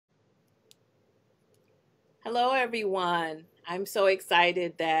Hello, everyone. I'm so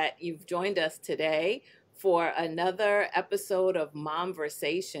excited that you've joined us today for another episode of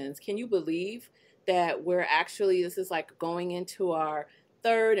MOMversations. Can you believe that this is like going into our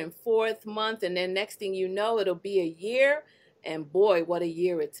third and fourth month, and then next thing you know, it'll be a year. And boy, what a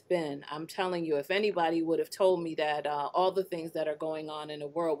year it's been. I'm telling you, if anybody would have told me that all the things that are going on in the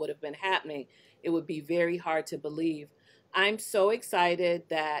world would have been happening, it would be very hard to believe. I'm so excited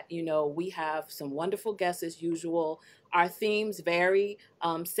that, we have some wonderful guests as usual. Our themes vary.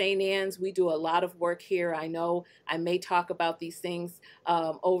 St. Anne's, we do a lot of work here. I know I may talk about these things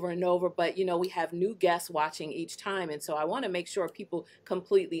over and over, but, we have new guests watching each time. And so I want to make sure people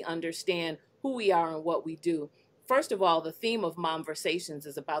completely understand who we are and what we do. First of all, the theme of MOMversations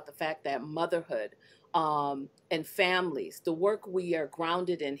is about the fact that motherhood and families, the work we are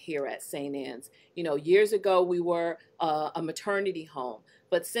grounded in here at St. Anne's. Years ago we were a maternity home,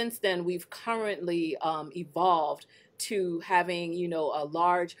 but since then we've currently evolved to having, a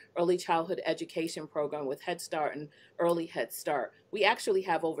large early childhood education program with Head Start and Early Head Start. We actually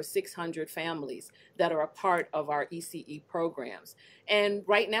have over 600 families that are a part of our ECE programs. And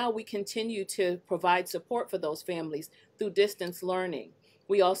right now we continue to provide support for those families through distance learning.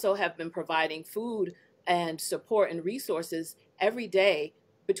 We also have been providing food and support and resources every day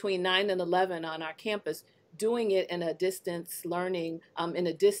between 9 and 11 on our campus, doing it in a distance learning, in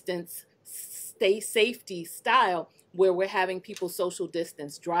a distance stay safety style where we're having people social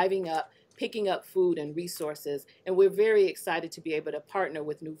distance, driving up, picking up food and resources. And we're very excited to be able to partner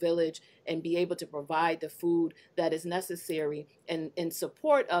with New Village and be able to provide the food that is necessary and in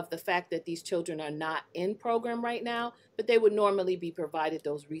support of the fact that these children are not in program right now, but they would normally be provided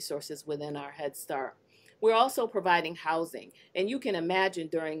those resources within our Head Start. We're also providing housing. And you can imagine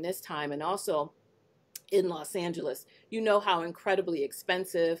during this time and also in Los Angeles, you know how incredibly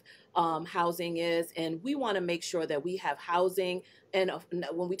expensive housing is, and we want to make sure that we have housing. And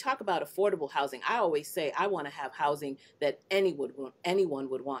when we talk about affordable housing, I always say I want to have housing that anyone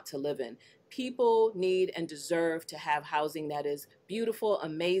would want to live in. People need and deserve to have housing that is beautiful,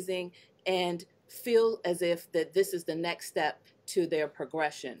 amazing, and feel as if that this is the next step to their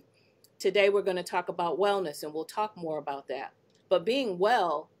progression. Today we're going to talk about wellness, and we'll talk more about that. But being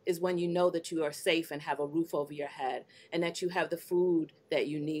well is when you know that you are safe and have a roof over your head and that you have the food that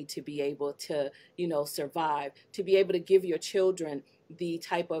you need to be able to, survive, to be able to give your children the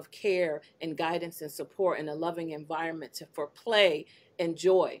type of care and guidance and support and a loving environment for play and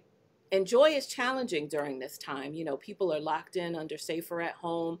joy. And joy is challenging during this time. People are locked in under safer at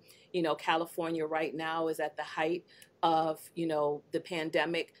home. California right now is at the height of, the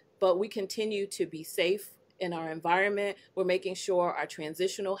pandemic, but we continue to be safe in our environment. We're making sure our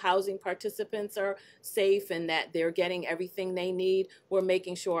transitional housing participants are safe and that they're getting everything they need. We're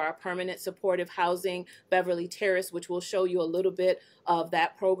making sure our permanent supportive housing, Beverly Terrace, which we'll show you a little bit of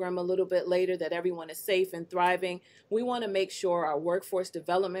that program a little bit later, that everyone is safe and thriving. We want to make sure our workforce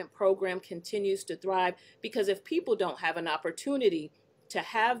development program continues to thrive, because if people don't have an opportunity to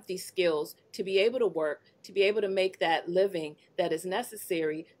have these skills, to be able to work, to be able to make that living that is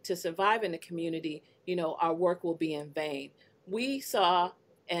necessary to survive in the community, our work will be in vain. We saw,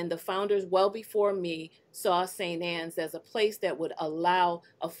 and the founders well before me saw St. Anne's as a place that would allow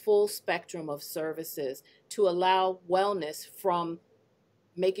a full spectrum of services, to allow wellness from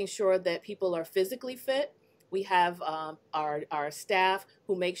making sure that people are physically fit. We have our staff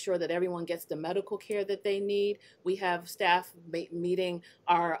who make sure that everyone gets the medical care that they need. We have staff meeting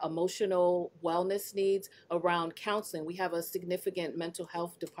our emotional wellness needs around counseling. We have a significant mental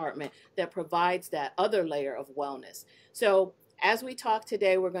health department that provides that other layer of wellness. So as we talk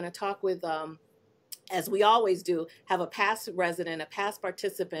today, we're going to talk with as we always do, have a past resident, a past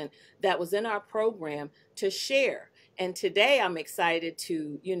participant that was in our program to share. And today I'm excited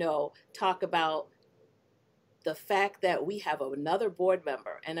to, talk about the fact that we have another board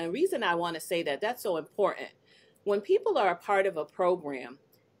member. And the reason I want to say that, that's so important. When people are a part of a program,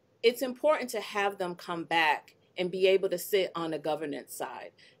 it's important to have them come back and be able to sit on the governance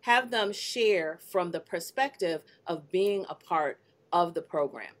side, have them share from the perspective of being a part of the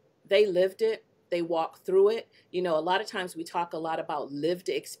program. They lived it. They walk through it. A lot of times we talk a lot about lived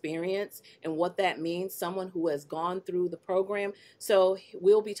experience and what that means, someone who has gone through the program. So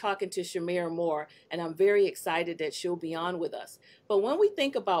we'll be talking to Shamir Moorer, and I'm very excited that she'll be on with us. But when we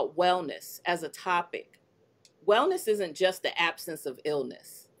think about wellness as a topic, wellness isn't just the absence of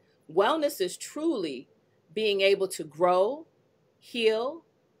illness. Wellness is truly being able to grow, heal,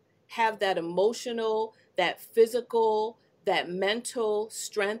 have that emotional, that physical, that mental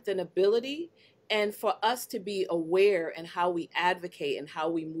strength and ability, and for us to be aware in how we advocate and how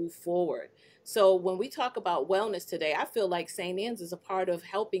we move forward. So when we talk about wellness today, I feel like St. Anne's is a part of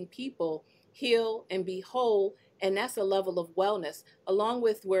helping people heal and be whole, and that's a level of wellness. Along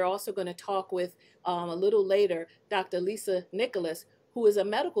with, we're also going to talk with a little later Dr. Lisa Nicholas, who is a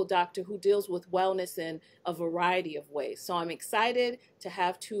medical doctor who deals with wellness in a variety of ways. So I'm excited to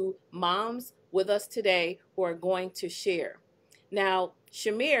have two moms with us today who are going to share. Now,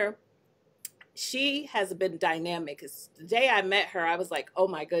 Shamir, she has been dynamic. The day I met her, I was like, oh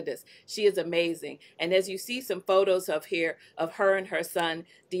my goodness, she is amazing. And as you see some photos of here of her and her son,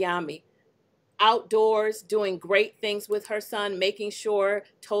 Diami, outdoors, doing great things with her son, making sure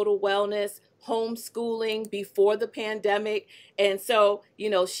total wellness, homeschooling before the pandemic. And so,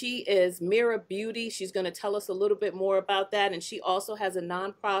 she is Mira Beauty. She's going to tell us a little bit more about that. And she also has a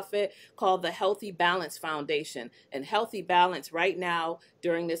nonprofit called the Healthy Balance Foundation. And Healthy Balance right now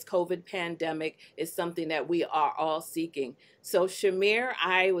during this COVID pandemic is something that we are all seeking. So Shamir,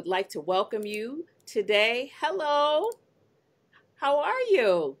 I would like to welcome you today. Hello. How are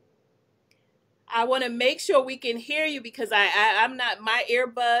you? I want to make sure we can hear you because I'm not, my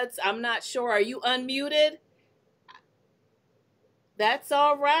earbuds, I'm not sure. Are you unmuted? That's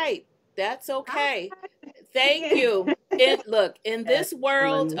all right. That's okay. Thank you. Look, in this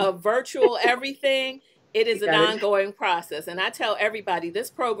world of virtual everything, it is an ongoing process. And I tell everybody this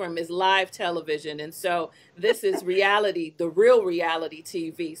program is live television. And so this is reality, the real reality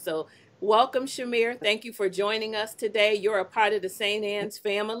TV. So welcome, Shamir. Thank you for joining us today. You're a part of the St. Anne's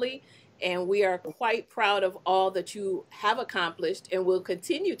family. And we are quite proud of all that you have accomplished and will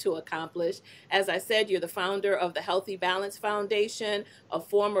continue to accomplish. As I said, you're the founder of the Healthy Balance Foundation, a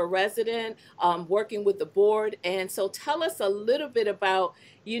former resident, working with the board. And so tell us a little bit about,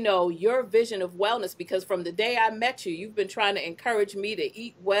 your vision of wellness, because from the day I met you, you've been trying to encourage me to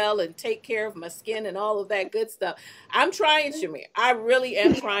eat well and take care of my skin and all of that good stuff. I'm trying, Shamir. I really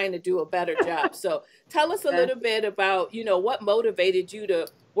am trying to do a better job. So tell us a little bit about, what motivated you to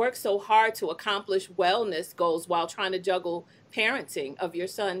work so hard to accomplish wellness goals while trying to juggle parenting of your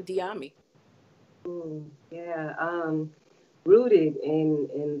son, Diami. Rooted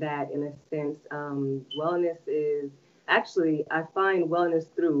in that, in a sense. Wellness is actually, I find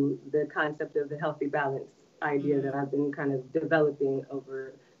wellness through the concept of the healthy balance idea that I've been kind of developing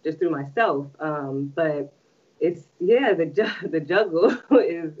over just through myself. But it's, the juggle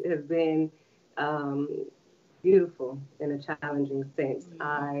has been beautiful in a challenging sense.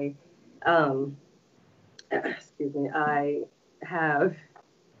 Excuse me, I had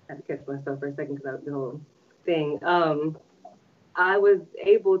to catch myself for a second because the whole thing. I was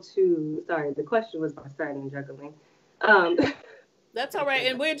able to, sorry, the question was about starting juggling. That's all right.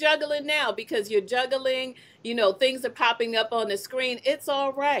 And we're juggling now because you're juggling, things are popping up on the screen. It's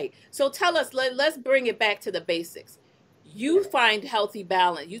all right. So tell us, let's bring it back to the basics. You find healthy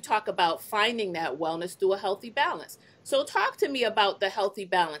balance. You talk about finding that wellness through a healthy balance. So talk to me about the healthy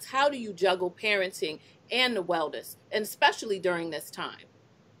balance. How do you juggle parenting and the wellness, and especially during this time?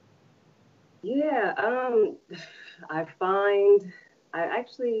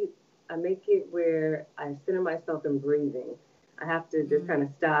 I make it where I center myself in breathing. I have to just kind of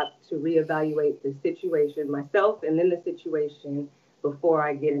stop to reevaluate the situation, myself, and then the situation before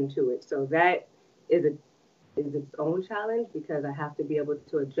I get into it. So that is its own challenge because I have to be able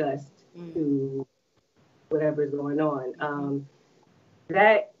to adjust to whatever's going on.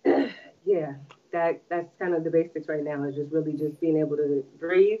 That's kind of the basics right now, is just really just being able to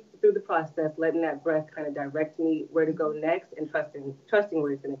breathe through the process, letting that breath kind of direct me where to go next, and trusting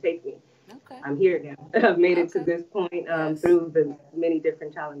where it's going to take me. Okay. I'm here now. I've made it to this point through the many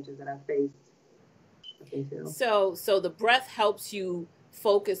different challenges that I've faced. So the breath helps you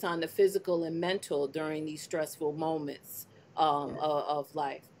focus on the physical and mental during these stressful moments of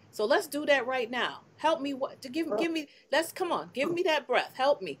life. So let's do that right now. Help me give me, give me that breath.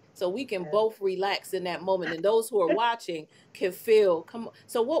 Help me so we can both relax in that moment, and those who are watching can feel. Come on.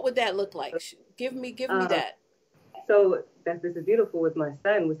 So what would that look like? Give me that. So this is beautiful with my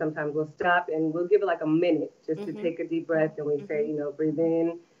son. We sometimes we'll stop and we'll give it like a minute just to take a deep breath, and we say, breathe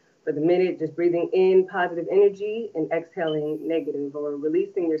in for the minute, just breathing in positive energy and exhaling negative, or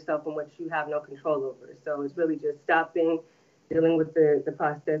releasing yourself from what you have no control over. So it's really just stopping, dealing with the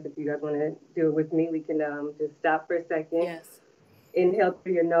process. If you guys want to do it with me, we can just stop for a second. Yes. Inhale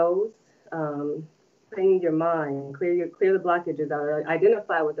through your nose, clean your mind, clear the blockages out,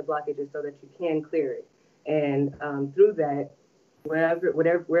 identify what the blockage is so that you can clear it. And through that,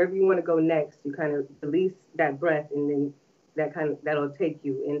 wherever you want to go next, you kind of release that breath, and then that'll take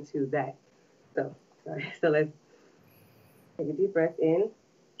you into that. So let's take a deep breath in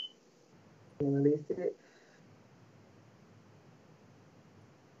and release it.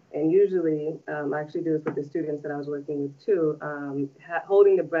 And usually, I actually do this with the students that I was working with too,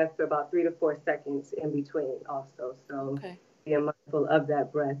 holding the breath for about 3 to 4 seconds in between also. So Okay. being mindful of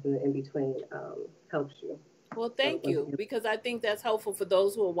that breath in the in between helps you. Well, So thank you, because I think that's helpful for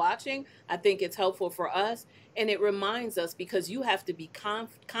those who are watching. I think it's helpful for us, and it reminds us because you have to be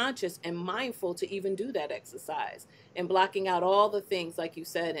conscious and mindful to even do that exercise and blocking out all the things, like you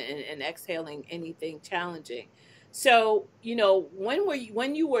said, and exhaling anything challenging. So,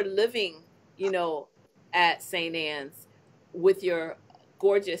 when you were living, at St. Anne's with your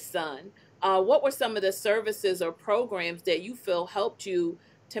gorgeous son, what were some of the services or programs that you feel helped you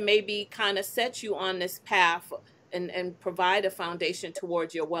to maybe kind of set you on this path and provide a foundation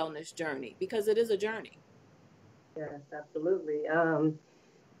towards your wellness journey, because it is a journey? yes, absolutely.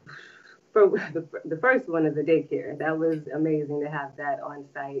 For the first one is the daycare. That was amazing to have that on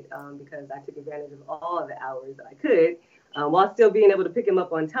site because I took advantage of all the hours that I could while still being able to pick him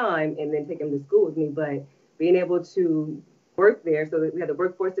up on time and then take him to school with me. But being able to work there, so that we had the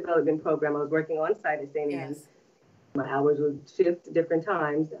workforce development program. I was working on site at St. Anne's. Yes. My hours would shift different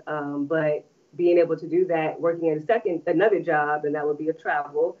times, but being able to do that, working at another job, and that would be a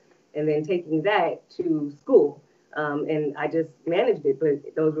travel, and then taking that to school. And I just managed it, but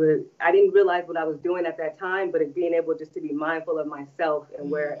I didn't realize what I was doing at that time, but being able just to be mindful of myself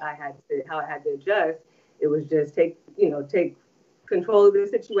and how I had to adjust, it was just take control of the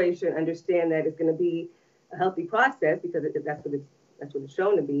situation, understand that it's going to be a healthy process because that's what it's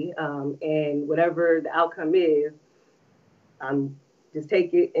shown to be. And whatever the outcome is, just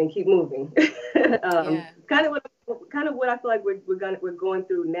take it and keep moving. Yeah. Kind of what I feel like we're going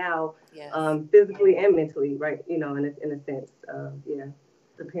through now, Yes. physically and mentally, right? In a sense, yeah,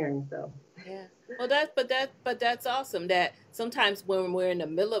 preparing. So Yeah. Well, that's awesome that sometimes when we're in the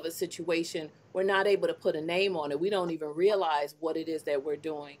middle of a situation, we're not able to put a name on it. We don't even realize what it is that we're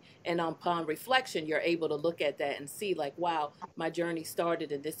doing. And upon reflection, you're able to look at that and see, like, wow, my journey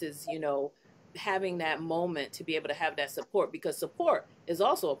started, and this is, having that moment to be able to have that support, because support is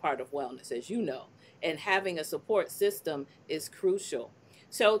also a part of wellness, as you know, and having a support system is crucial.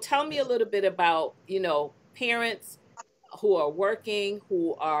 So tell me a little bit about, parents who are working,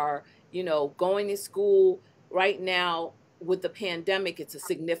 who are, going to school right now. With the pandemic, it's a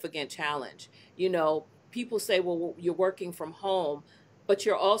significant challenge. People say, well, you're working from home, but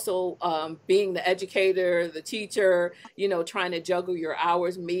you're also being the educator, the teacher, trying to juggle your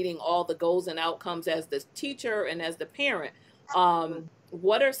hours, meeting all the goals and outcomes as the teacher and as the parent.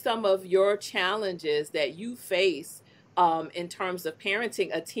 What are some of your challenges that you face in terms of parenting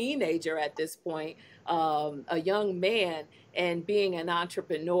a teenager at this point, a young man, and being an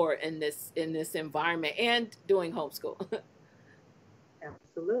entrepreneur in this environment and doing homeschool?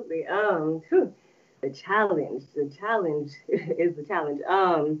 absolutely. The challenge is the challenge.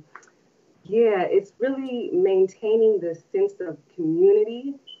 Yeah, it's really maintaining the sense of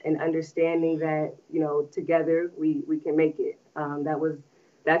community and understanding that together we can make it.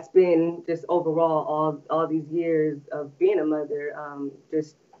 That's been just overall all these years of being a mother,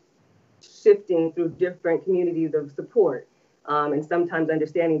 just shifting through different communities of support, and sometimes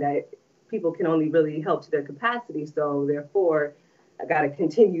understanding that people can only really help to their capacity. So therefore, I got to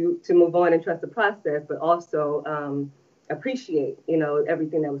continue to move on and trust the process, but also appreciate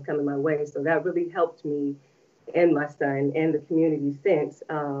everything that was coming my way. So that really helped me and my son and the community since.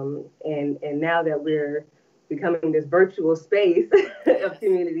 And now that we're becoming this virtual space of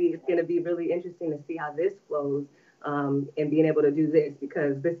community, it's going to be really interesting to see how this flows, and being able to do this,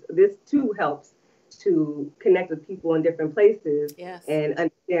 because this too helps to connect with people in different places. Yes. And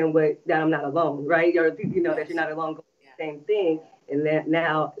understand that I'm not alone, right? Or that Yes. you're not alone going through the same thing. And that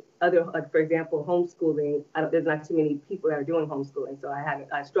now for example, homeschooling, there's not too many people that are doing homeschooling. So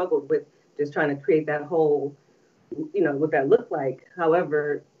I struggled with just trying to create that whole, what that looked like.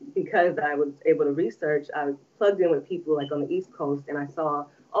 However, because I was able to research, I plugged in with people like on the East Coast, and I saw,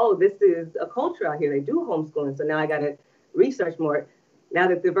 oh, this is a culture out here. They do homeschooling. So now I got to research more. Now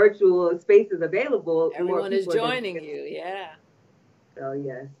that the virtual space is available, everyone is joining you. Yeah. So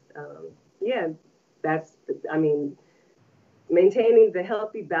yes, yeah, that's, I mean, maintaining the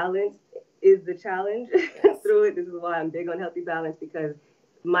healthy balance is the challenge. Yes. Through it. This is why I'm big on healthy balance, because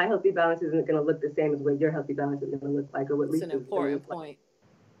my healthy balance isn't going to look the same as what your healthy balance is going to look like, or what It's an important point.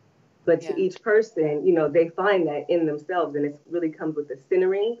 But to each person, they find that in themselves, and it really comes with the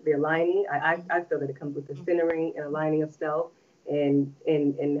centering, the aligning. I feel that it comes with the centering and aligning of self, and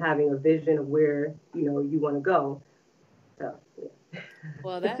having a vision of where you want to go. So, yeah.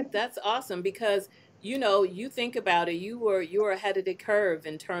 Well, that's awesome, because you know, you think about it, you were ahead of the curve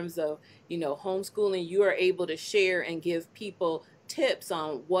in terms of, you know, homeschooling. You are able to share and give people tips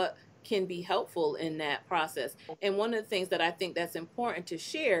on what can be helpful in that process. And one of the things that I think that's important to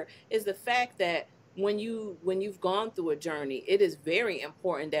share is the fact that when you've gone through a journey, it is very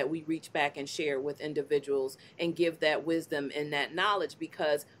important that we reach back and share with individuals and give that wisdom and that knowledge,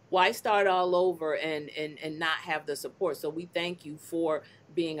 because why start all over and not have the support? So we thank you for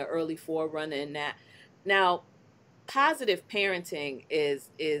being an early forerunner in that. Now, positive parenting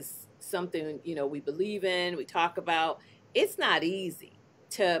is something, you know, we believe in, we talk about. It's not easy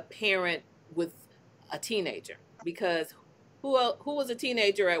to parent with a teenager, because who was a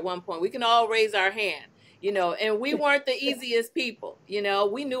teenager at one point? We can all raise our hand, you know, and we weren't the easiest people, you know.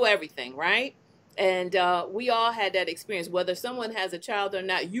 We knew everything, right? And we all had that experience. Whether someone has a child or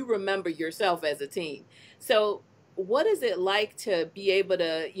not, you remember yourself as a teen. So what is it like to be able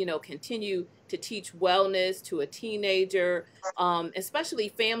to, you know, continue to teach wellness to a teenager, especially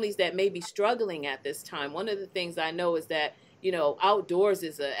families that may be struggling at this time? One of the things I know is that, you know, outdoors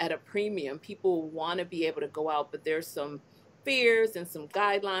is at a premium. People want to be able to go out, but there's some fears and some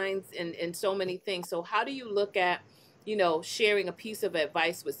guidelines and so many things. So how do you look at, you know, sharing a piece of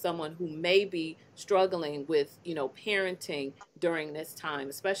advice with someone who may be struggling with, you know, parenting during this time,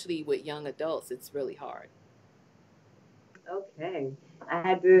 especially with young adults? It's really hard. Okay. I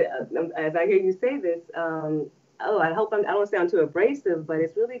had to, as I hear you say this, I hope I don't sound too abrasive, but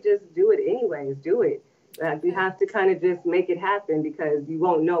it's really just do it anyways. Do it. You Yeah. have to kind of just make it happen, because you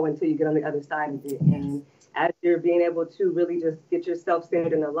won't know until you get on the other side of it. Yes. And as you're being able to really just get yourself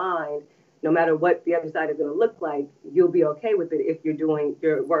centered and aligned, no matter what the other side is going to look like, you'll be okay with it if you're doing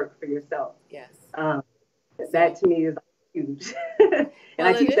your work for yourself. Yes. Um, that So, to me is huge. And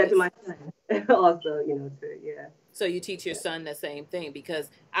I well, it teach that to is. my son also, yeah. So you teach your son the same thing,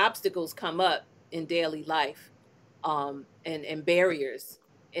 because obstacles come up in daily life, and barriers,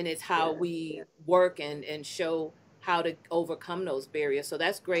 and it's how Yeah, yeah. we work and show how to overcome those barriers. So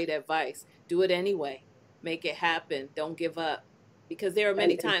that's great advice. Do it anyway. Make it happen. Don't give up, because there are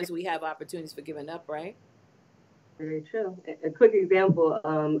many And times we have opportunities for giving up, right? very true. A quick example,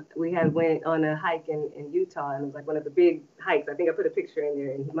 we had went on a hike in Utah, and it was like one of the big hikes. I think I put a picture in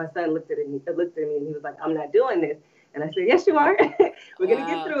there, and my son looked at me, and he was like, "I'm not doing this." And I said, "Yes, you are. We're gonna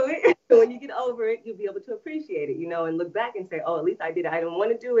get Wow. through it. When you get over it, you'll be able to appreciate it, and look back and say, oh, at least I did it. I didn't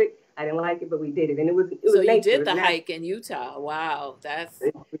want to do it. I didn't like it, but we did it, and it was So you nature. It did was the natural. hike in Utah. Wow. That's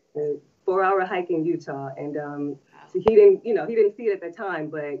It was a 4-hour hike in Utah, and wow. so he didn't see it at the time,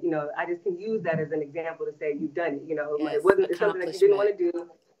 but I just can use that as an example to say you've done it. It Yes. wasn't it's something that you didn't Accomplishment. want to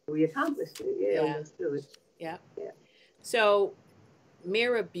do. We accomplished it. Yeah, we Yeah. must do it. Yeah. Yeah. So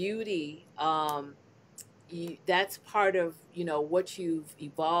Mirror Beauty, that's part of, you know, what you've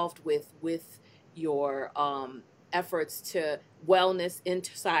evolved with your efforts to wellness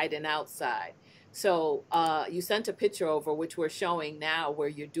inside and outside. So you sent a picture over, which we're showing now, where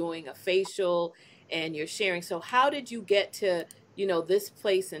you're doing a facial and you're sharing. So how did you get to, you know, this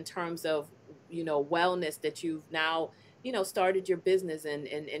place in terms of, you know, wellness, that you've now, you know, started your business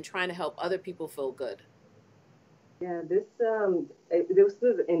and trying to help other people feel good? Yeah, this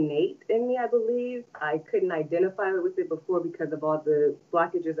was innate in me, I believe. I couldn't identify with it before because of all the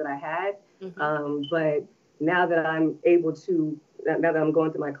blockages that I had. Mm-hmm. But now that I'm able to, now that I'm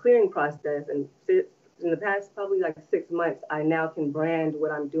going through my clearing process, and in the past probably like 6 months, I now can brand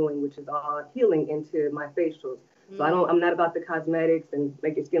what I'm doing, which is all healing into my facials. So Mm-hmm. I'm not about the cosmetics and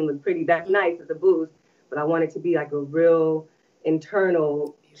make your skin look pretty. That's nice as a boost, but I want it to be like a real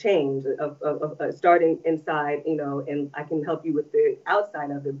internal Beautiful. change of starting inside, and I can help you with the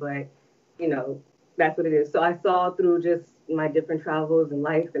outside of it, but you know, that's what it is. So I saw through just my different travels and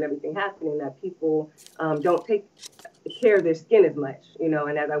life and everything happening that people don't take care of their skin as much, and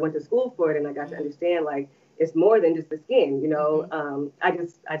as I went to school for it and I got to Mm-hmm. understand like it's more than just the skin, Mm-hmm.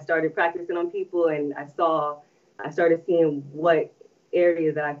 I started practicing on people and I started seeing what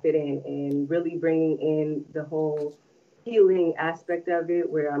areas that I fit in and really bringing in the whole healing aspect of it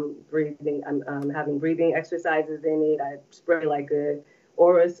where I'm having breathing exercises in it. I spray like a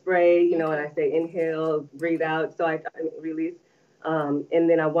aura spray, and Okay. I say inhale, breathe Okay. out, so I release. And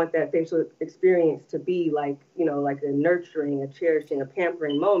then I want that facial experience to be like, like a nurturing, a cherishing, a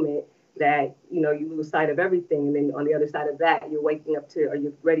pampering moment that, you lose sight of everything. And then on the other side of that, you're waking up to, are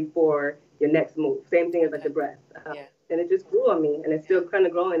you ready for your next move? Same thing as like the Okay. breath. Yeah. And it just grew on me and it's Yeah. still kind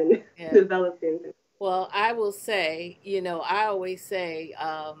of growing and Yeah. developing. Well, I will say, you know, I always say,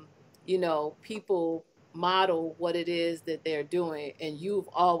 you know, people model what it is that they're doing, and you've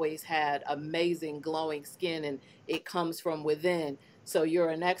always had amazing glowing skin, and it comes from within. So you're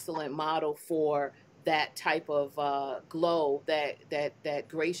an excellent model for that type of glow, that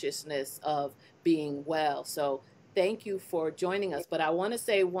graciousness of being well. So thank you for joining us. But I want to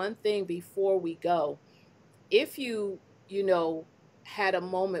say one thing before we go. If you know, had a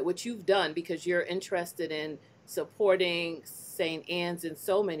moment, which you've done because you're interested in supporting St. Anne's in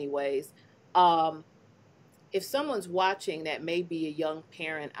so many ways, um, if someone's watching that may be a young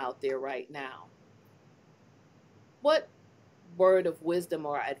parent out there right now, what word of wisdom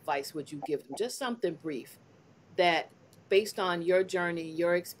or advice would you give them? Just something brief that, based on your journey,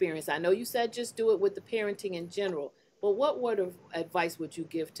 your experience, I know you said just do it with the parenting in general, but what word of advice would you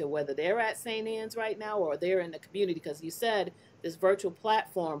give to whether they're at St. Anne's right now or they're in the community? Because you said this virtual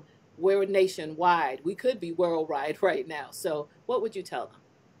platform, we're nationwide. We could be worldwide right now. So what would you tell them?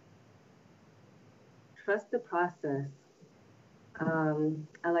 Trust the process.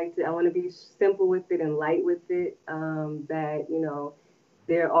 I want to be simple with it and light with it. That,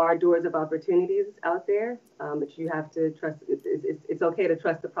 there are doors of opportunities out there, but you have to trust. It's okay to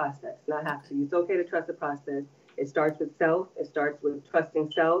trust the process, not have to. It's okay to trust the process. It starts with self. It starts with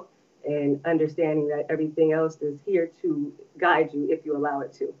trusting self and understanding that everything else is here to guide you if you allow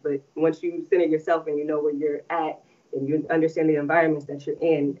it to. But once you center yourself and you know where you're at and you understand the environments that you're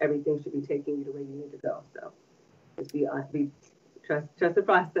in, everything should be taking you the way you need to go. So just trust the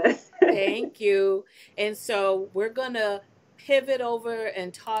process. Thank you. And so we're going to pivot over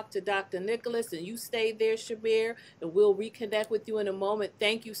and talk to Dr. Nicholas, and you stay there, Shamir, and we'll reconnect with you in a moment.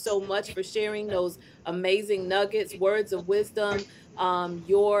 Thank you so much for sharing those amazing nuggets, words of wisdom.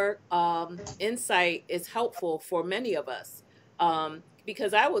 Your insight is helpful for many of us,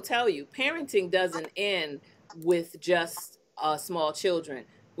 because I will tell you, parenting doesn't end with just small children.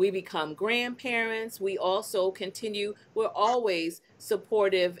 We become grandparents. We also continue, we're always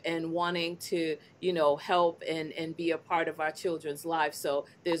supportive and wanting to, help and be a part of our children's lives. So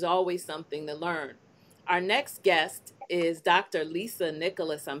there's always something to learn. Our next guest is Dr. Lisa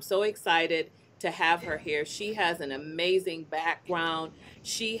Nicholas. I'm so excited to have her here. She has an amazing background.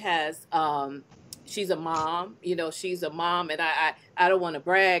 She's a mom, she's a mom, and I don't want to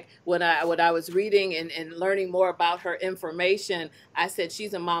brag. When I was reading and learning more about her information, I said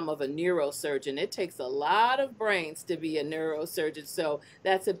she's a mom of a neurosurgeon. It takes a lot of brains to be a neurosurgeon, so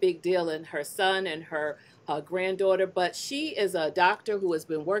that's a big deal. And her son and her granddaughter, but she is a doctor who has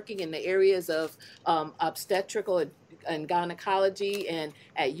been working in the areas of obstetrical and gynecology, and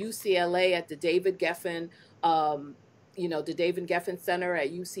at UCLA at the David Geffen the David Geffen Center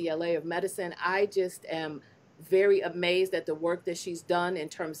at UCLA of Medicine. I just am very amazed at the work that she's done in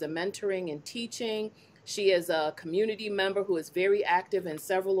terms of mentoring and teaching. She is a community member who is very active in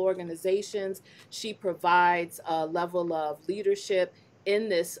several organizations. She provides a level of leadership in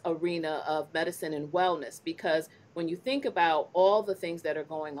this arena of medicine and wellness, because when you think about all the things that are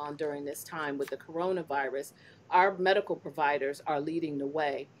going on during this time with the coronavirus, our medical providers are leading the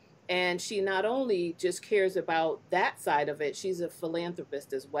way. And she not only just cares about that side of it, she's a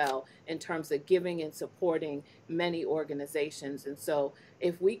philanthropist as well in terms of giving and supporting many organizations. And so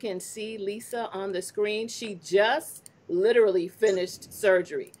if we can see Lisa on the screen, she just literally finished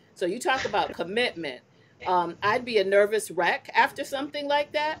surgery. So you talk about commitment. I'd be a nervous wreck after something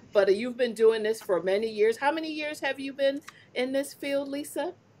like that, but you've been doing this for many years. How many years have you been in this field,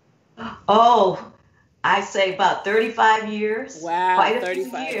 Lisa? Oh, I say about 35 years, Wow, quite a few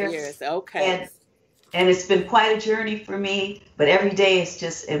 35 years. years. Okay. And it's been quite a journey for me, but every day is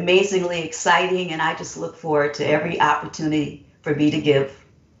just amazingly exciting, and I just look forward to every opportunity for me to give.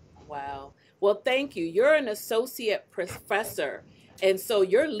 Wow. Well, thank you. You're an associate professor, and so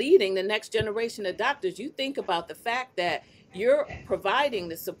you're leading the next generation of doctors. You think about the fact that you're providing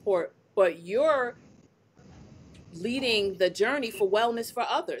the support, but you're leading the journey for wellness for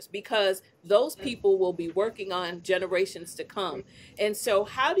others, because those people will be working on generations to come. And so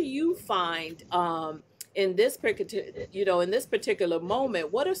how do you find in this particular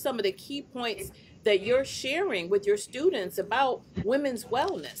moment, what are some of the key points that you're sharing with your students about women's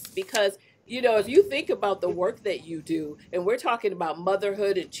wellness? Because if you think about the work that you do, and we're talking about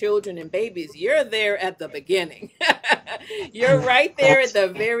motherhood and children and babies, you're there at the beginning. You're right there at the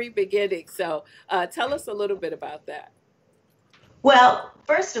very beginning. So tell us a little bit about that. Well,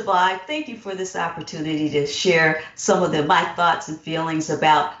 first of all, I thank you for this opportunity to share some of my thoughts and feelings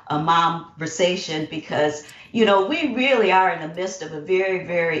about a MOMversation, because, we really are in the midst of a very,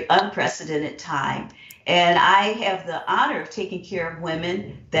 very unprecedented time. And I have the honor of taking care of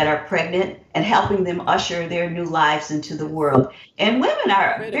women that are pregnant and helping them usher their new lives into the world. And women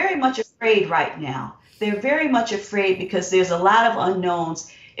are very much afraid right now. They're very much afraid because there's a lot of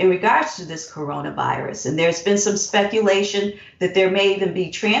unknowns in regards to this coronavirus. And there's been some speculation that there may even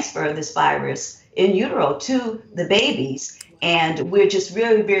be transfer of this virus in utero to the babies. And we're just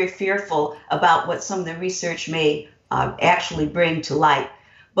really very fearful about what some of the research may actually bring to light.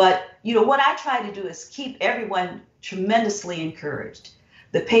 But, what I try to do is keep everyone tremendously encouraged.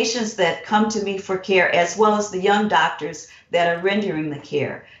 The patients that come to me for care, as well as the young doctors that are rendering the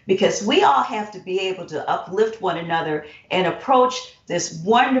care, because we all have to be able to uplift one another and approach this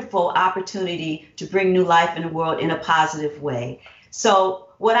wonderful opportunity to bring new life in the world in a positive way. So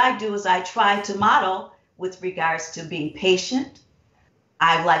what I do is I try to model with regards to being patient.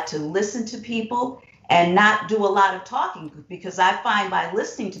 I like to listen to people and not do a lot of talking, because I find by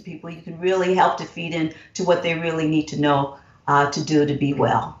listening to people, you can really help to feed into what they really need to know to do to be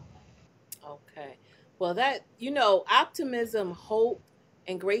well. Okay. Well, that, optimism, hope,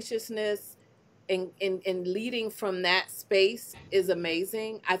 and graciousness and leading from that space is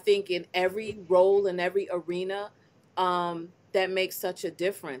amazing. I think in every role, in every arena, that makes such a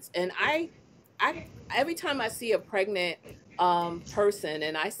difference. And I, every time I see a pregnant person,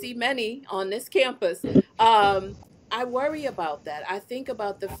 and I see many on this campus, I worry about that. I think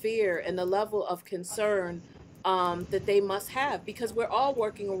about the fear and the level of concern that they must have, because we're all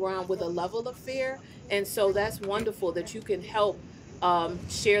working around with a level of fear. And so that's wonderful that you can help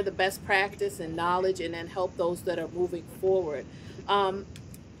share the best practice and knowledge, and then help those that are moving forward. Um,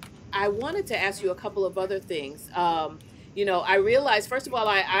 I wanted to ask you a couple of other things. I realized, first of all,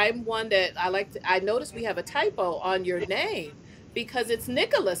 I'm one that I noticed we have a typo on your name, because it's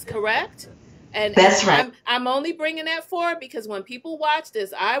Nicholas, correct? And That's right. I'm only bringing that forward because when people watch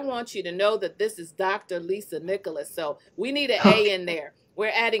this, I want you to know that this is Dr. Lisa Nicholas. So we need an A in there.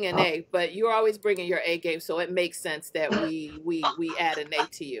 We're adding an A, but you're always bringing your A game, so it makes sense that we add an A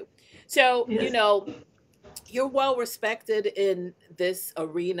to you. So, Yes. You're well respected in this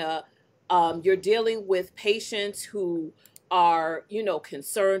arena. You're dealing with patients who are,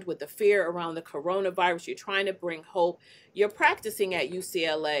 concerned with the fear around the coronavirus. You're trying to bring hope. You're practicing at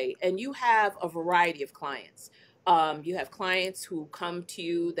UCLA, and you have a variety of clients. You have clients who come to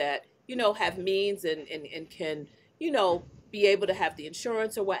you that, have means and can, be able to have the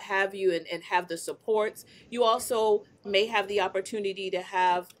insurance or what have you, and have the supports. You also may have the opportunity to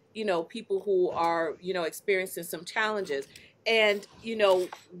have, people who are, experiencing some challenges. And,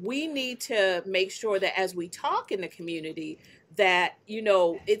 we need to make sure that as we talk in the community, that,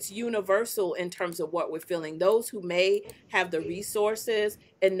 it's universal in terms of what we're feeling. Those who may have the resources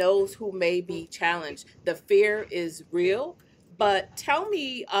and those who may be challenged. The fear is real. But tell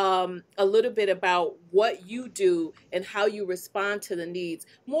me a little bit about what you do and how you respond to the needs,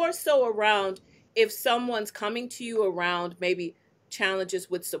 more so around if someone's coming to you around maybe challenges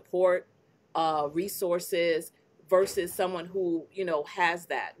with support, resources, versus someone who, has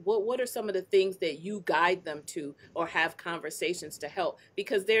that. What are some of the things that you guide them to or have conversations to help?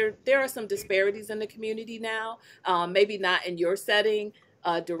 Because there are some disparities in the community now, maybe not in your setting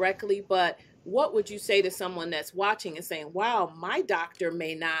directly, but what would you say to someone that's watching and saying, wow, my doctor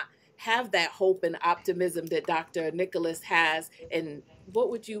may not have that hope and optimism that Dr. Nicholas has? And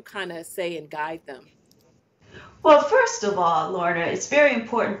what would you kind of say and guide them? Well, first of all, Lorna, it's very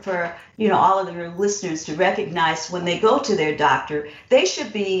important for all of your listeners to recognize when they go to their doctor, they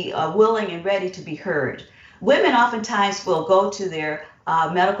should be willing and ready to be heard. Women oftentimes will go to their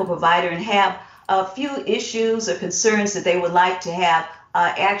medical provider and have a few issues or concerns that they would like to have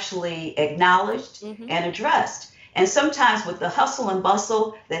actually acknowledged and addressed. And sometimes with the hustle and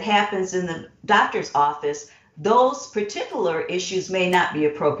bustle that happens in the doctor's office, those particular issues may not be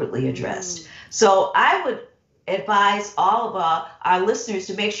appropriately addressed. So I would advise all of our listeners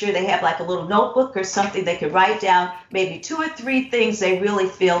to make sure they have like a little notebook or something they could write down maybe 2 or 3 things they really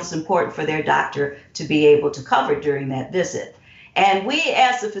feel is important for their doctor to be able to cover during that visit. And we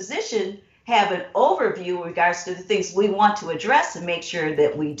as a physician have an overview in regards to the things we want to address and make sure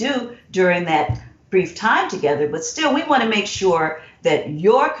that we do during that brief time together. But still, we want to make sure that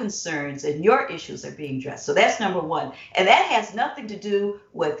your concerns and your issues are being addressed. So that's number one. And that has nothing to do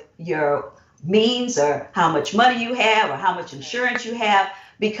with your means or how much money you have or how much insurance you have,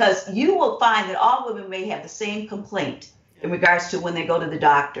 because you will find that all women may have the same complaint in regards to when they go to the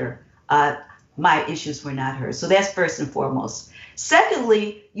doctor. My issues were not heard. So that's first and foremost.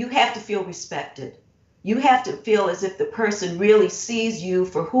 Secondly, you have to feel respected. You have to feel as if the person really sees you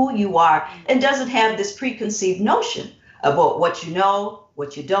for who you are and doesn't have this preconceived notion about what you know,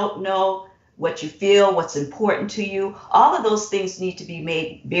 what you don't know, what you feel, what's important to you. All of those things need to be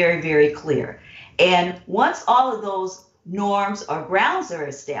made very, very clear. And once all of those norms or grounds are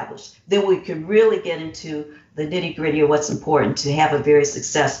established, then we can really get into the nitty gritty of what's important to have a very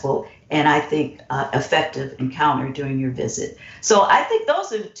successful and I think effective encounter during your visit. So I think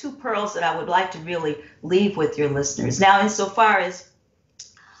those are the two pearls that I would like to really leave with your listeners. Now, insofar as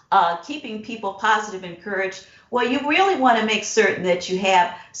keeping people positive and encouraged, well, you really want to make certain that you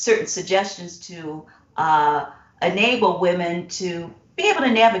have certain suggestions to enable women to be able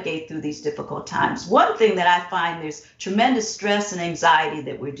to navigate through these difficult times. One thing that I find, there's tremendous stress and anxiety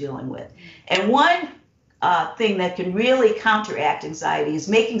that we're dealing with. And one thing that can really counteract anxiety is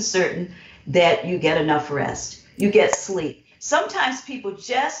making certain that you get enough rest, you get sleep. Sometimes people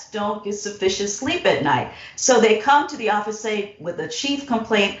just don't get sufficient sleep at night. So they come to the office, say, with a chief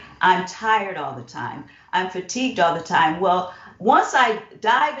complaint, I'm tired all the time, I'm fatigued all the time. Well, once I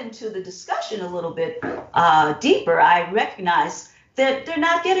dive into the discussion a little bit deeper, I recognize that they're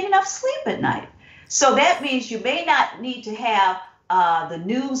not getting enough sleep at night. So that means you may not need to have the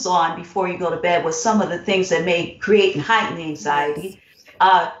news on before you go to bed with some of the things that may create and heighten the anxiety.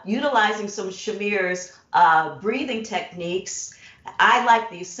 Utilizing some Shamir's breathing techniques. I like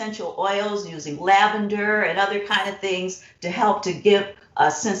the essential oils, using lavender and other kind of things to help to give a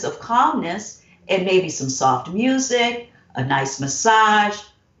sense of calmness, and maybe some soft music, a nice massage,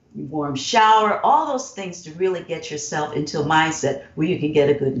 warm shower, all those things to really get yourself into a mindset where you can get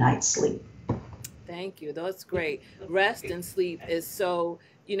a good night's sleep. Thank you. That's great. Rest and sleep is so,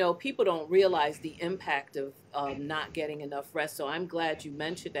 people don't realize the impact of not getting enough rest. So I'm glad you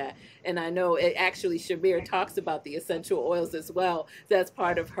mentioned that. And I know it actually, Shamir talks about the essential oils as well. That's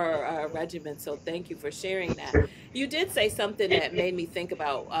part of her regimen. So thank you for sharing that. You did say something that made me think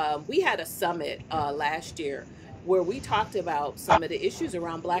about, we had a summit last year where we talked about some of the issues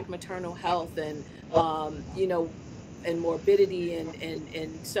around Black maternal health and, and morbidity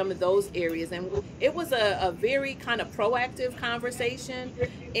and some of those areas. And it was a very kind of proactive conversation.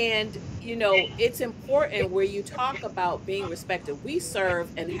 And, it's important where you talk about being respected. We serve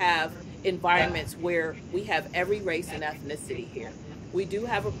and have environments where we have every race and ethnicity here. We do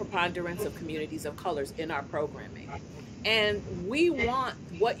have a preponderance of communities of colors in our programming. And we want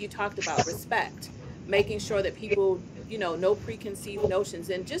what you talked about, respect, making sure that people no preconceived notions,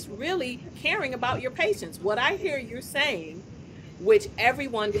 and just really caring about your patients. What I hear you're saying, which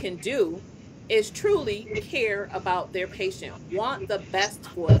everyone can do, is truly care about their patient, want the best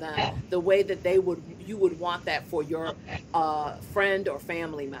for them, the way that you would want that for your friend or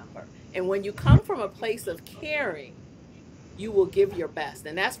family member. And when you come from a place of caring, you will give your best,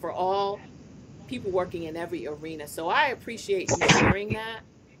 and that's for all people working in every arena. So I appreciate you sharing that.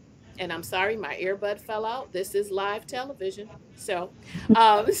 And I'm sorry, my earbud fell out. This is live television. So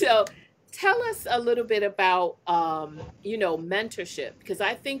tell us a little bit about, mentorship, because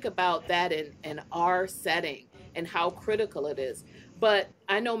I think about that in our setting and how critical it is. But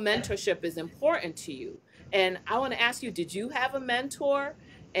I know mentorship is important to you. And I want to ask you, did you have a mentor?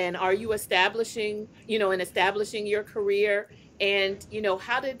 And are you establishing your career? And,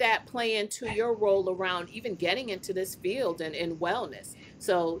 how did that play into your role around even getting into this field and in wellness?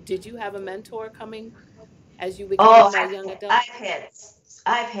 So did you have a mentor coming as you became a young adult?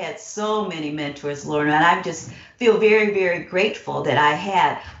 I've had so many mentors, Lorna, and I just feel very, very grateful that I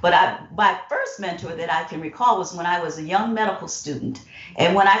had. But my first mentor that I can recall was when I was a young medical student.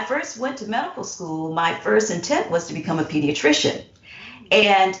 And when I first went to medical school, my first intent was to become a pediatrician.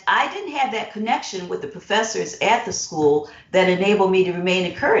 And I didn't have that connection with the professors at the school that enabled me to remain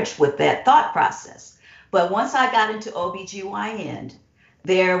encouraged with that thought process. But once I got into OBGYN,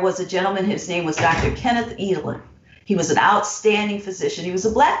 there was a gentleman, his name was Dr. Kenneth Edelin. He was an outstanding physician. He was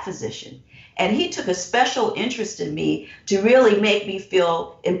a Black physician. And he took a special interest in me to really make me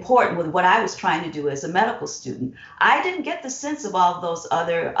feel important with what I was trying to do as a medical student. I didn't get the sense of all of those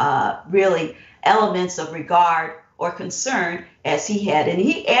other really elements of regard or concern as he had. And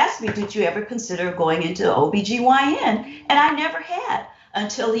he asked me, did you ever consider going into OBGYN? And I never had,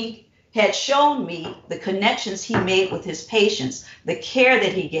 until he had shown me the connections he made with his patients, the care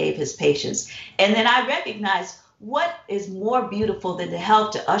that he gave his patients. And then I recognized, what is more beautiful than to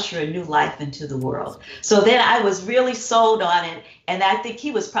help to usher a new life into the world? So then I was really sold on it. And I think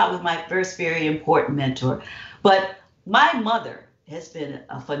he was probably my first very important mentor. But my mother has been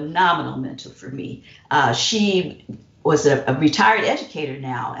a phenomenal mentor for me. She was a retired educator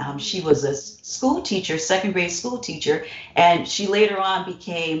now. She was a school teacher, second grade school teacher, and she later on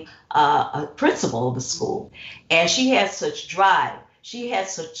became a principal of the school. And she had such drive. She had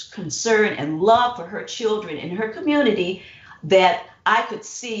such concern and love for her children and her community that I could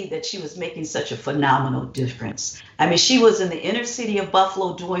see that she was making such a phenomenal difference. I mean, she was in the inner city of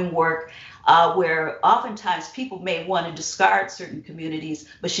Buffalo doing work where oftentimes people may want to discard certain communities,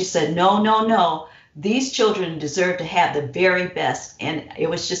 but she said, no, no, no. these children deserve to have the very best. And it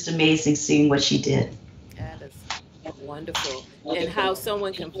was just amazing seeing what she did. That is wonderful. And how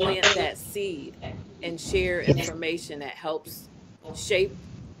someone can plant that seed and share information that helps shape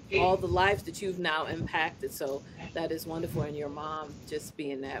all the lives that you've now impacted. So that is wonderful. And your mom just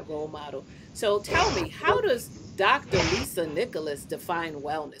being that role model. So tell me, how does Dr. Lisa Nicholas define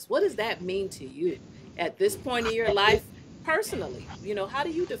wellness? What does that mean to you at this point in your life personally? How do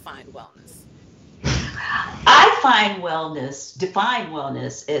you define wellness? I find define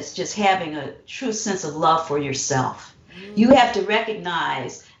wellness as just having a true sense of love for yourself. You Mm, have to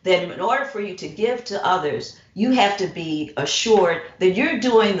recognize that in order for you to give to others, you have to be assured that you're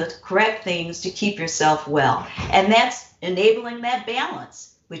doing the correct things to keep yourself well. And that's enabling that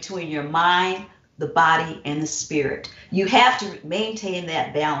balance between your mind, the body, and the spirit. You have to maintain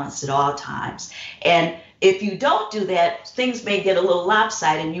that balance at all times. And if you don't do that, things may get a little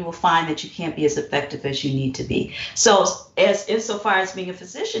lopsided and you will find that you can't be as effective as you need to be. So as insofar as being a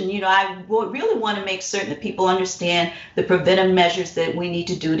physician, I really want to make certain that people understand the preventive measures that we need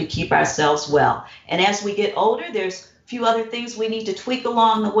to do to keep ourselves well. And as we get older, there's a few other things we need to tweak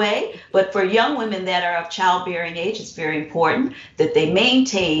along the way. But for young women that are of childbearing age, it's very important that they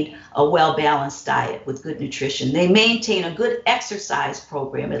maintain a well-balanced diet with good nutrition. They maintain a good exercise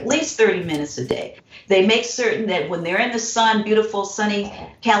program, at least 30 minutes a day. They make certain that when they're in the sun, beautiful sunny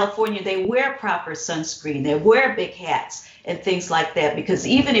California, they wear proper sunscreen, they wear big hats and things like that, because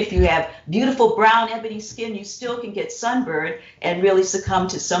even if you have beautiful brown ebony skin, you still can get sunburned and really succumb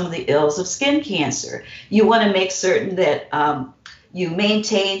to some of the ills of skin cancer. You want to make certain that you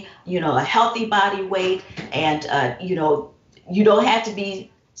maintain, a healthy body weight, and you don't have to be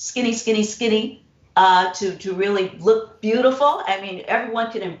skinny to really look beautiful. I mean,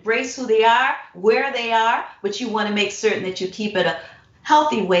 everyone can embrace who they are, where they are, but you want to make certain that you keep it a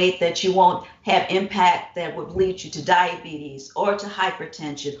healthy weight, that you won't have impact that would lead you to diabetes or to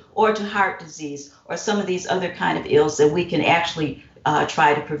hypertension or to heart disease or some of these other kind of ills that we can actually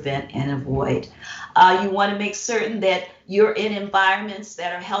try to prevent and avoid. You want to make certain that you're in environments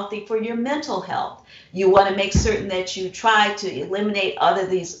that are healthy for your mental health. You want to make certain that you try to eliminate other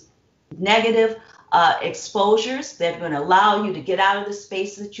these negative exposures that are going to allow you to get out of the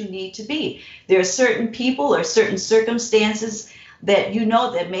space that you need to be. There are certain people or certain circumstances that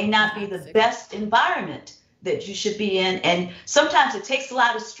that may not be the best environment that you should be in. And sometimes it takes a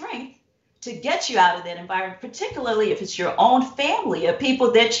lot of strength to get you out of that environment, particularly if it's your own family or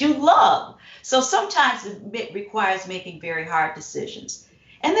people that you love. So sometimes it requires making very hard decisions.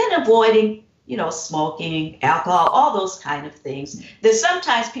 And then avoiding, smoking, alcohol, all those kind of things that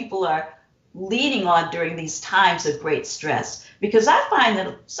sometimes people are leading on during these times of great stress. Because I find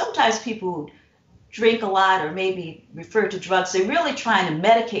that sometimes people who drink a lot or maybe refer to drugs, they're really trying to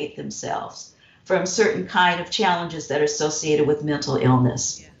medicate themselves from certain kind of challenges that are associated with mental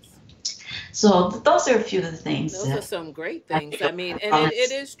illness. yes. So those are a few of the things Those are that some great things. I mean, and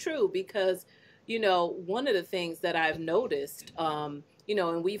it is true because, one of the things that I've noticed, and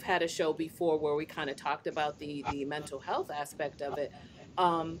we've had a show before where we kind of talked about the mental health aspect of it,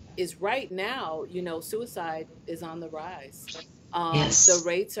 is right now, suicide is on the rise. The yes,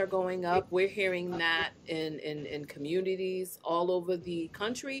 rates are going up. We're hearing that in communities all over the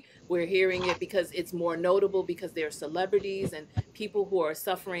country. We're hearing it because it's more notable because there are celebrities and people who are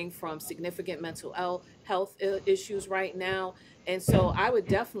suffering from significant mental health issues right now. And so I would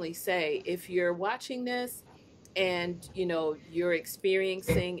definitely say if you're watching this and you're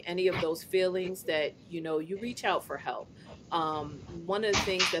experiencing any of those feelings that you reach out for help. One of the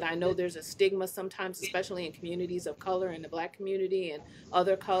things that I know there's a stigma sometimes, especially in communities of color, in the Black community and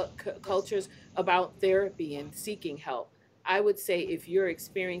other cultures, about therapy and seeking help. I would say if you're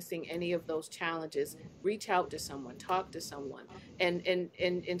experiencing any of those challenges, reach out to someone, talk to someone,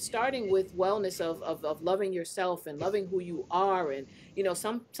 and starting with wellness of loving yourself and loving who you are. And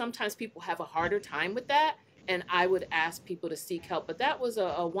sometimes people have a harder time with that, and I would ask people to seek help. But that was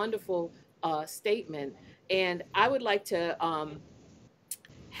a wonderful statement. And I would like to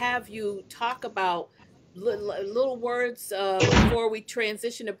have you talk about little words before we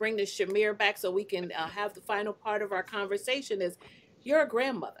transition to bring the Shamir back so we can have the final part of our conversation is you're a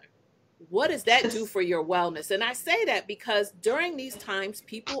grandmother. What does that do for your wellness? And I say that because during these times,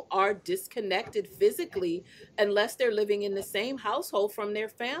 people are disconnected physically unless they're living in the same household from their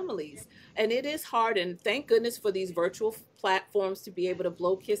families. And it is hard. And thank goodness for these virtual platforms to be able to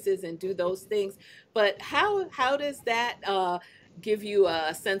blow kisses and do those things. But how does that give you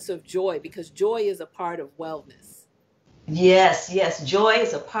a sense of joy? Because joy is a part of wellness. Yes, yes. Joy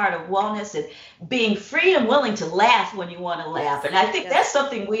is a part of wellness and being free and willing to laugh when you want to laugh. And Yes. I think Yes. that's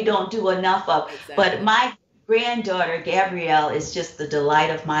something we don't do enough of. But Exactly. my granddaughter, Gabrielle, is just the delight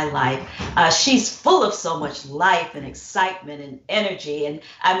of my life. She's full of so much life and excitement and energy. And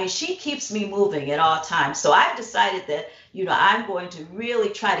I mean, she keeps me moving at all times. So I've decided that, I'm going to really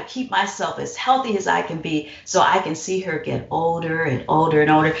try to keep myself as healthy as I can be so I can see her get older and older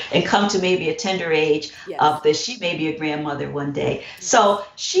and older and come to maybe a tender age Yes. that she may be a grandmother one day. Yes. So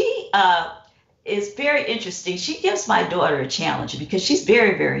she is very interesting. She gives my daughter a challenge because she's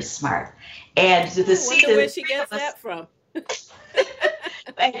very, very smart. And to I see wonder where the she three of gets us, that from.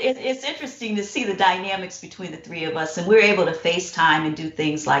 it's interesting to see the dynamics between the three of us, and we're able to FaceTime and do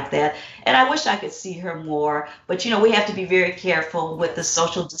things like that. And I wish I could see her more, but we have to be very careful with the Yes.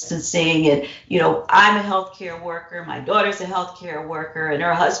 social distancing. And I'm a healthcare worker, my daughter's a healthcare worker, and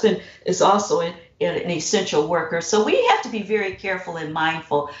her husband is also an essential worker. So we have to be very careful and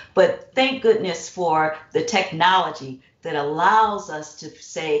mindful. But thank goodness for the technology that allows us to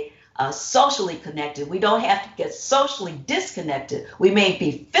say socially connected. We don't have to get socially disconnected. We may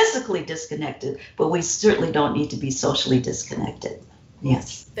be physically disconnected, but we certainly don't need to be socially disconnected. Well,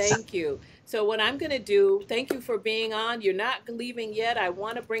 Yes. So, thank you. So, what I'm going to do, thank you for being on. You're not leaving yet. I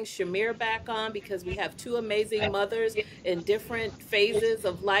want to bring Shamir back on because we have two amazing mothers in different phases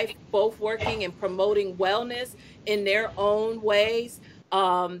of life, both working and promoting wellness in their own ways.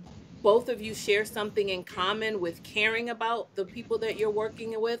 Um, both of you share something in common with caring about the people that you're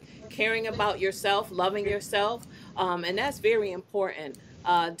working with, caring about yourself, loving yourself. And that's very important.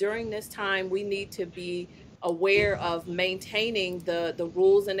 During this time, we need to be aware of maintaining the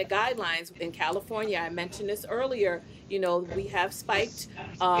rules and the guidelines in California. I mentioned this earlier. We have spiked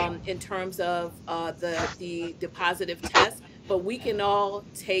in terms of the positive test, but we can all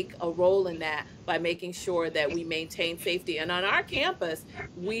take a role in that by making sure that we maintain safety. And on our campus,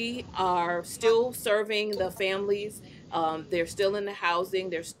 we are still serving the families. They're still in the housing.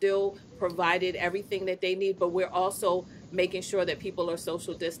 They're still provided everything that they need, but we're also making sure that people are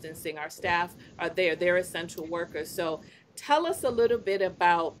social distancing. Our staff are there. They're essential workers. So tell us a little bit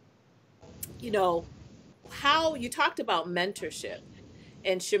about, you know, how you talked about mentorship.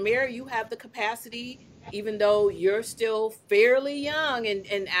 And Shamir, you have the capacity, even though you're still fairly young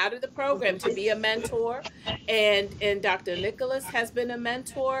and out of the program, to be a mentor. And Dr. Nicholas has been a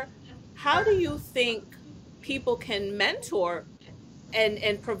mentor. How do you think people can mentor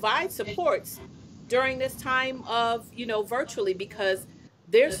and provide supports during this time of virtually, because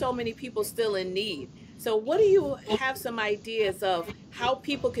there's so many people still in need? So what do you have some ideas of how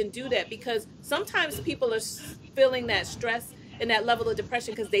people can do that? Because sometimes people are feeling that stress and that level of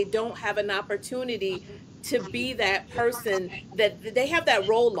depression because they don't have an opportunity to be that person, that they have that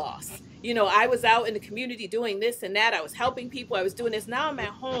role loss. I was out in the community doing this and that. I was helping people. I was doing this. Now I'm at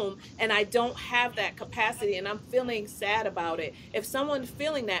home and I don't have that capacity and I'm feeling sad about it. If someone's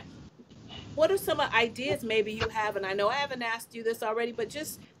feeling that, what are some ideas maybe you have? And I know I haven't asked you this already, but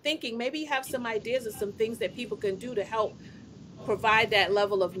just thinking, maybe you have some ideas of some things that people can do to help provide that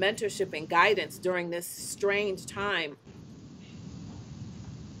level of mentorship and guidance during this strange time.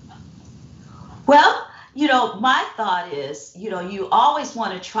 well, my thought is, you always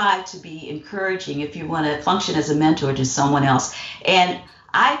want to try to be encouraging if you want to function as a mentor to someone else. And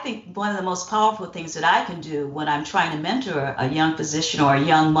I think one of the most powerful things that I can do when I'm trying to mentor a young physician or a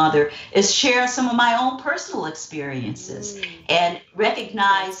young mother is share some of my own personal experiences Mm, and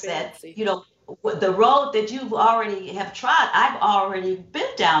recognize that, transparency. the road that you've already have trod, I've already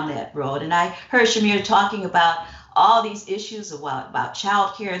been down that road. And I heard Shamir talking about all these issues about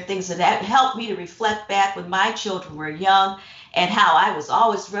childcare and things, and that helped me to reflect back when my children were young and how I was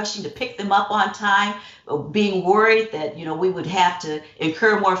always rushing to pick them up on time, being worried that we would have to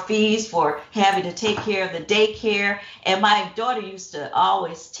incur more fees for having to take care of the daycare. And my daughter used to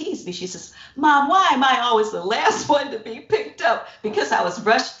always tease me. She says, "Mom, why am I always the last one to be picked up?" Because I was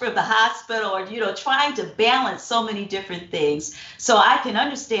rushed from the hospital, or trying to balance so many different things. So I can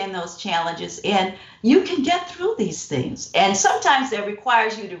understand those challenges, and you can get through these things. And sometimes that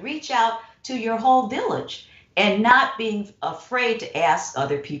requires you to reach out to your whole village and not being afraid to ask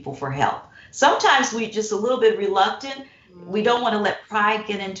other people for help. Sometimes we're just a little bit reluctant. We don't Mm, want to let pride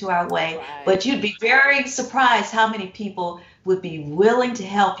get into our way, pride. but you'd be very surprised how many people would be willing to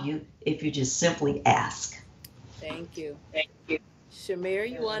help you if you just simply ask. Thank you. Shamir,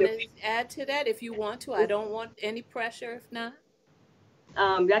 you want to add to that if you want to? I don't want any pressure if not.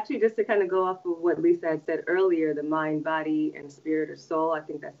 Actually, just to kind of go off of what Lisa had said earlier, the mind, body, and spirit or soul, I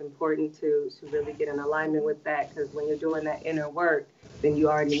think that's important to really get in alignment with that, because when you're doing that inner work, then you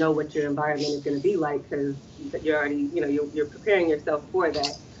already know what your environment is going to be like, because you're already, you're preparing yourself for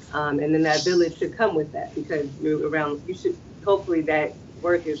that. And then that village should come with that, because you're around, you should, hopefully that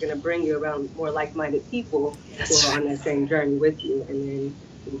work is going to bring you around more like-minded people who are on that same journey with you. And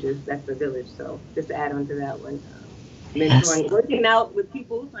then that's the village. So just to add on to that one. Mentoring, working out with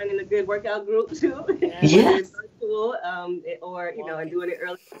people, finding a good workout group too. Yes. Virtual, or and doing it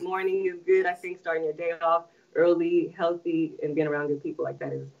early in the morning is good. I think starting your day off early, healthy, and being around good people like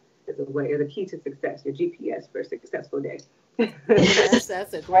that is a key to success. Your GPS for a successful day. Yes,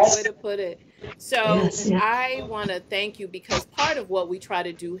 that's a great way to put it. So I want to thank you, because part of what we try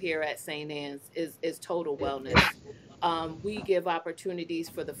to do here at St. Anne's is total wellness. We give opportunities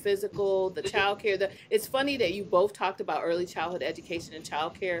for the physical, the childcare. It's funny that you both talked about early childhood education and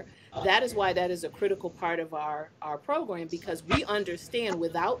childcare. That is why that is a critical part of our program, because we understand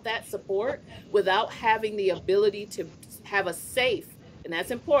without that support, without having the ability to have a safe, and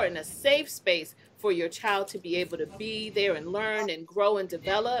that's important, a safe space for your child to be able to be there and learn and grow and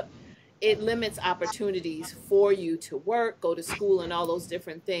develop, it limits opportunities for you to work, go to school, and all those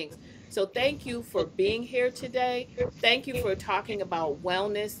different things. So thank you for being here today. Thank you for talking about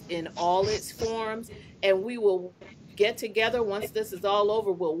wellness in all its forms. And we will get together once this is all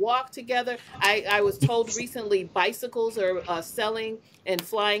over. We'll walk together. I was told recently bicycles are selling and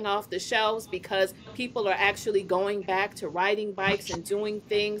flying off the shelves, because people are actually going back to riding bikes and doing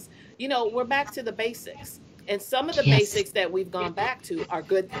things. We're back to the basics. And some of the basics that we've gone back to are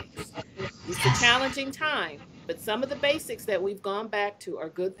good things. It's a challenging time, but some of the basics that we've gone back to are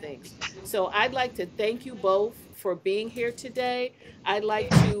good things. So I'd like to thank you both for being here today. I'd like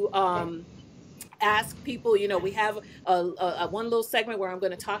to ask people, we have a one little segment where I'm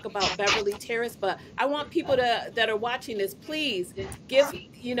going to talk about Beverly Terrace, but I want people that are watching this, please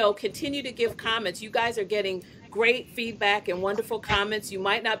continue to give comments. You guys are getting great feedback and wonderful comments. You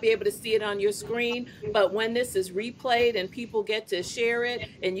might not be able to see it on your screen, but when this is replayed and people get to share it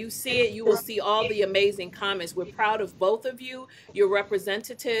and you see it, you will see all the amazing comments. We're proud of both of you. You're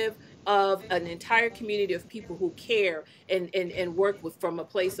representative of an entire community of people who care and work from a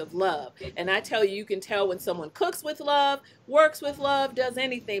place of love. And I tell you, you can tell when someone cooks with love, works with love, does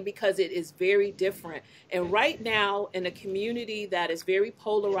anything, because it is very different. And right now, in a community that is very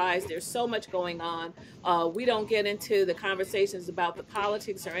polarized, there's so much going on. We don't get into the conversations about the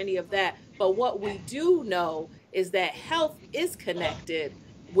politics or any of that. But what we do know is that health is connected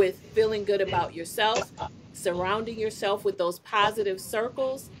with feeling good about yourself, surrounding yourself with those positive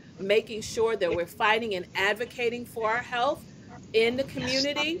circles, making sure that we're fighting and advocating for our health in the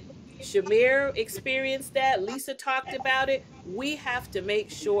community. Shamir experienced that. Lisa talked about it. We have to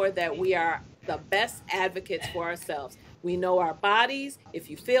make sure that we are the best advocates for ourselves. We know our bodies. If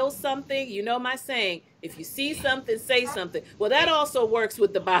you feel something, you know my saying, if you see something, say something. Well, that also works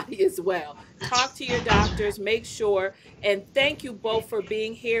with the body as well. Talk to your doctors, make sure. And thank you both for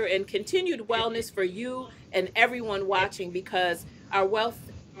being here, and continued wellness for you and everyone watching, because our wealth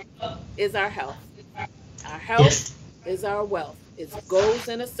is our health. Our health is our wealth. It goes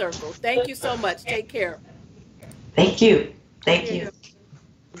in a circle. Thank you so much. Take care. Thank you. Thank you.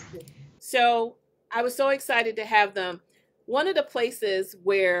 So I was so excited to have them. One of the places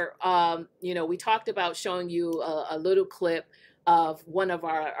where, we talked about showing you a little clip of one of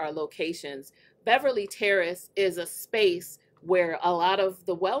our locations. Beverly Terrace is a space where a lot of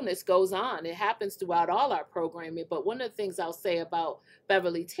the wellness goes on. It happens throughout all our programming, but one of the things I'll say about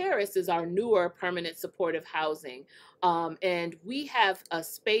Beverly Terrace is our newer permanent supportive housing. And we have a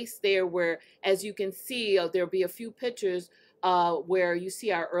space there where, as you can see, there'll be a few pictures where you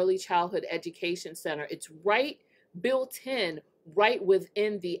see our early childhood education center. It's right built in, right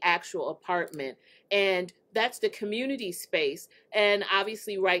within the actual apartment. And that's the community space. And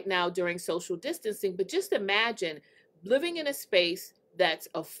obviously right now during social distancing, but just imagine living in a space that's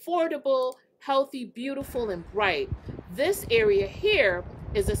affordable, healthy, beautiful, and bright. This area here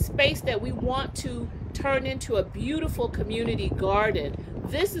is a space that we want to turn into a beautiful community garden.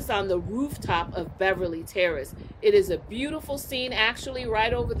 This is on the rooftop of Beverly Terrace. It is a beautiful scene. Actually,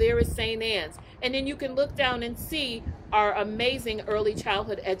 right over there is St. Anne's. And then you can look down and see our amazing early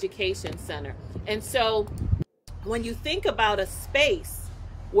childhood education center. And so when you think about a space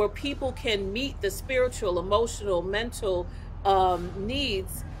where people can meet the spiritual, emotional, mental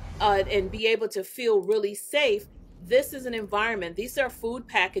needs and be able to feel really safe, this is an environment. These are food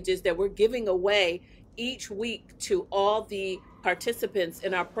packages that we're giving away each week to all the participants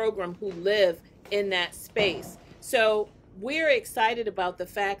in our program who live in that space. So we're excited about the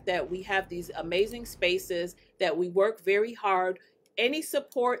fact that we have these amazing spaces, that we work very hard. Any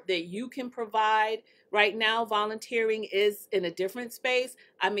support that you can provide right now, volunteering is in a different space.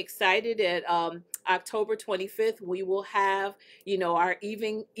 I'm excited at October 25th, we will have, our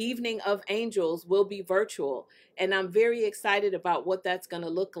evening of angels will be virtual. And I'm very excited about what that's going to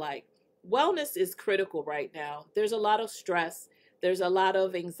look like. Wellness is critical right now. There's a lot of stress. There's a lot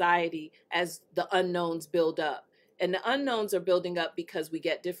of anxiety as the unknowns build up. And the unknowns are building up because we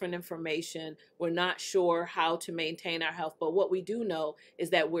get different information. We're not sure how to maintain our health. But what we do know is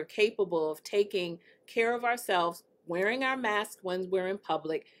that we're capable of taking care of ourselves, wearing our masks when we're in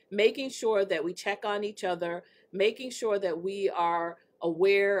public, making sure that we check on each other, making sure that we are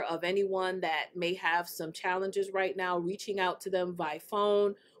aware of anyone that may have some challenges right now, reaching out to them by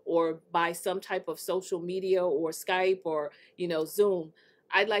phone or by some type of social media or Skype or, Zoom.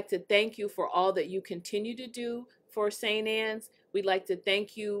 I'd like to thank you for all that you continue to do for St. Anne's. We'd like to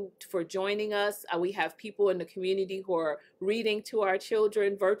thank you for joining us. We have people in the community who are reading to our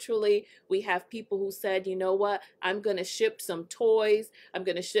children virtually. We have people who said, you know what, I'm going to ship some toys. I'm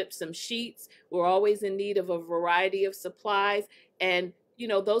going to ship some sheets. We're always in need of a variety of supplies. And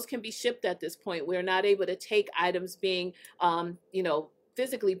those can be shipped at this point. We're not able to take items being,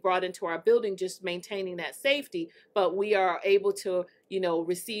 physically brought into our building, just maintaining that safety, but we are able to,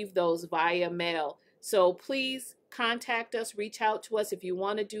 receive those via mail. So please contact us, reach out to us if you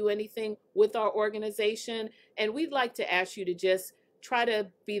want to do anything with our organization. And we'd like to ask you to just try to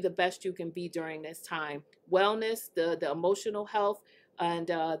be the best you can be during this time. Wellness, the emotional health, and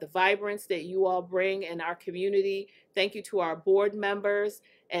the vibrance that you all bring in our community. Thank you to our board members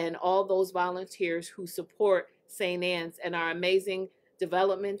and all those volunteers who support St. Anne's and our amazing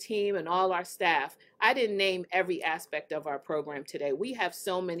development team and all our staff. I didn't name every aspect of our program today. We have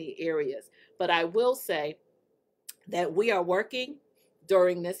so many areas, but I will say that we are working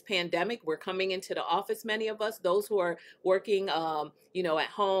during this pandemic. We're coming into the office, many of us, those who are working, at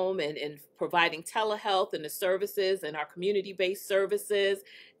home and providing telehealth and the services and our community-based services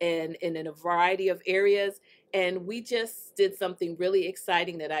and in a variety of areas. And we just did something really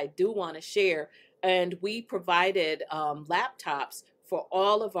exciting that I do want to share. And we provided laptops for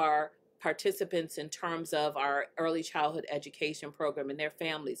all of our participants in terms of our early childhood education program and their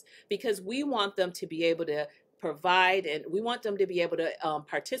families, because we want them to be able to provide and we want them to be able to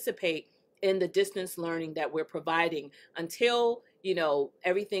participate in the distance learning that we're providing until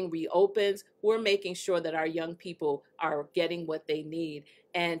everything reopens. We're making sure that our young people are getting what they need,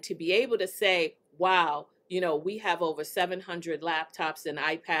 and to be able to say, wow, we have over 700 laptops and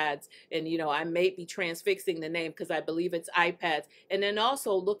iPads, and, I may be transfixing the name because I believe it's iPads. And then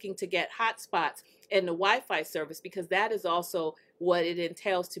also looking to get hotspots and the Wi-Fi service, because that is also what it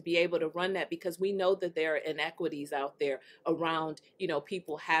entails to be able to run that, because we know that there are inequities out there around,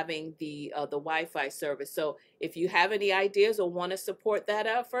 people having the Wi-Fi service. So if you have any ideas or want to support that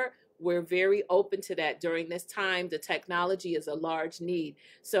effort, we're very open to that during this time. The technology is a large need.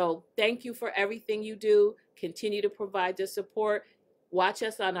 So thank you for everything you do. Continue to provide the support. Watch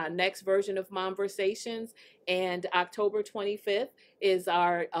us on our next version of MOMversations. And October 25th is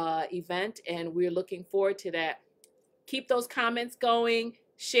our event, and we're looking forward to that. Keep those comments going.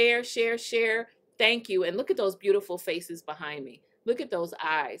 Share, share, share. Thank you. And look at those beautiful faces behind me. Look at those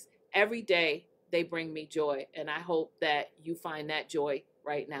eyes. Every day they bring me joy. And I hope that you find that joy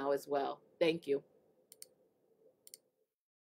right now as well. Thank you.